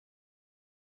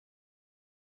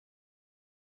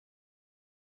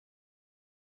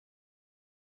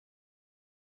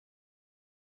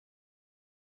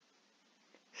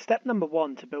Step number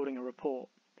 1 to building a report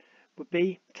would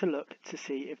be to look to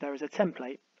see if there is a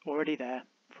template already there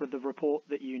for the report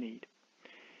that you need.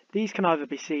 These can either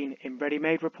be seen in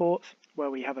ready-made reports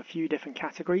where we have a few different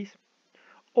categories,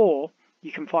 or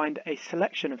you can find a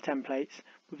selection of templates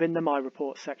within the My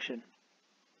Reports section.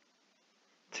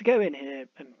 To go in here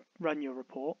and run your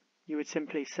report, you would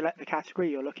simply select the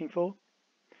category you're looking for,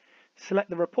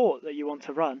 select the report that you want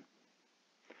to run,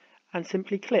 and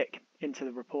simply click into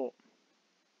the report.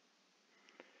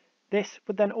 This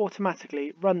would then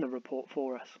automatically run the report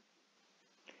for us.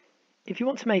 If you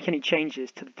want to make any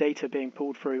changes to the data being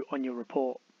pulled through on your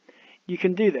report, you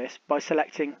can do this by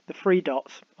selecting the 3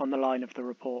 dots on the line of the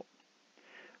report.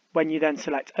 When you then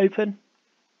select Open,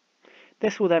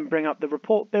 this will then bring up the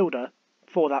report builder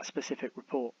for that specific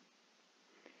report.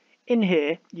 In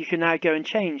here, you can now go and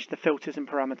change the filters and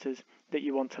parameters that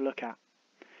you want to look at.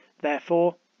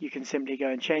 Therefore, you can simply go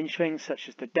and change things such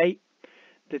as the date,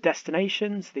 the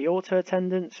destinations, the auto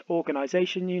attendance,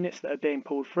 organisation units that are being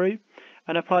pulled through,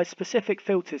 and apply specific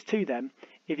filters to them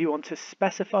if you want to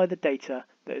specify the data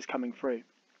that is coming through.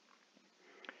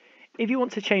 If you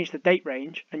want to change the date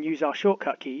range and use our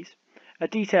shortcut keys, a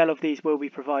detail of these will be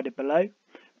provided below,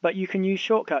 but you can use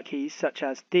shortcut keys such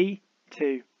as D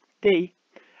to D,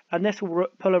 and this will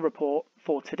pull a report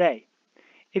for today.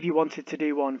 If you wanted to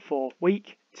do one for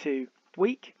week to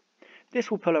week, this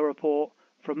will pull a report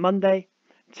from Monday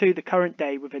to the current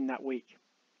day within that week.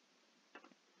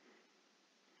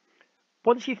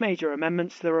 Once you've made your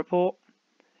amendments to the report,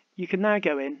 you can now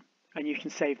go in and you can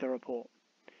save the report.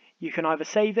 You can either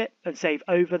save it and save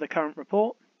over the current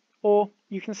report, or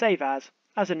you can save as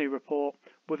a new report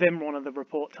within one of the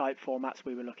report type formats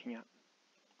we were looking at.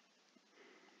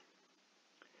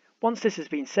 Once this has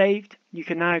been saved, you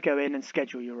can now go in and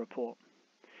schedule your report.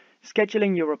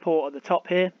 Scheduling your report at the top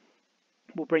here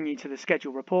will bring you to the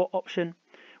Schedule Report option,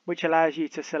 which allows you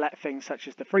to select things such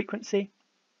as the frequency.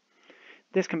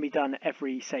 This can be done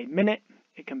every, say, minute.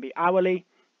 It can be hourly,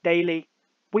 daily,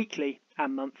 weekly,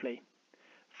 and monthly.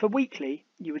 For weekly,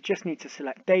 you would just need to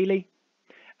select daily,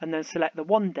 and then select the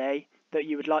one day that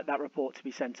you would like that report to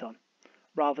be sent on,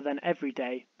 rather than every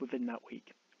day within that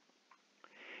week.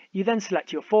 You then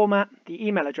select your format, the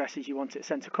email addresses you want it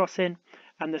sent across in,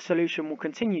 and the solution will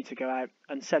continue to go out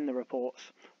and send the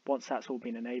reports once that's all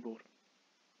been enabled.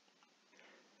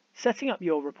 Setting up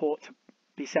your report to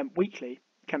be sent weekly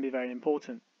can be very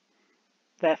important.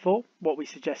 Therefore, what we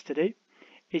suggest to do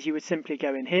is you would simply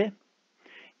go in here,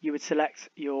 you would select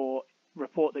your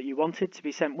report that you wanted to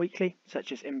be sent weekly,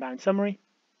 such as inbound summary.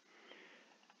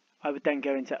 I would then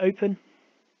go into Open,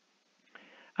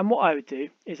 and what I would do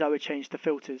is I would change the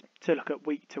filters to look at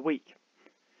week to week.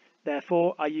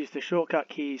 Therefore, I use the shortcut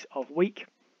keys of week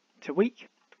to week,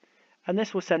 and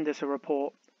this will send us a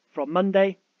report from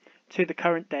Monday to the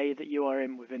current day that you are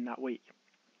in within that week.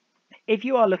 If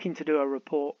you are looking to do a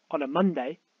report on a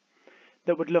Monday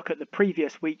that would look at the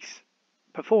previous week's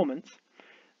performance,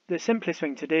 the simplest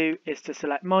thing to do is to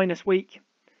select minus week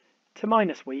to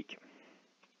minus week,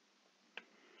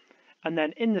 and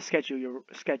then in the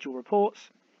schedule reports,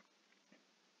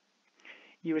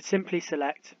 you would simply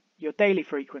select your daily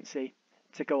frequency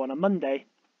to go on a Monday,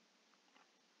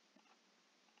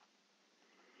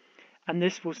 and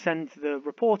this will send the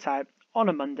report out on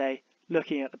a Monday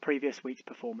looking at the previous week's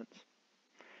performance.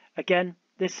 Again,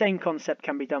 this same concept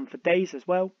can be done for days as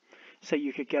well, so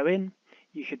you could go in,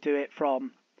 you could do it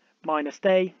from minus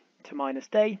day to minus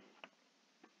day,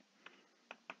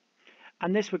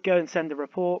 and this would go and send a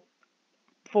report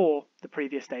for the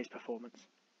previous day's performance.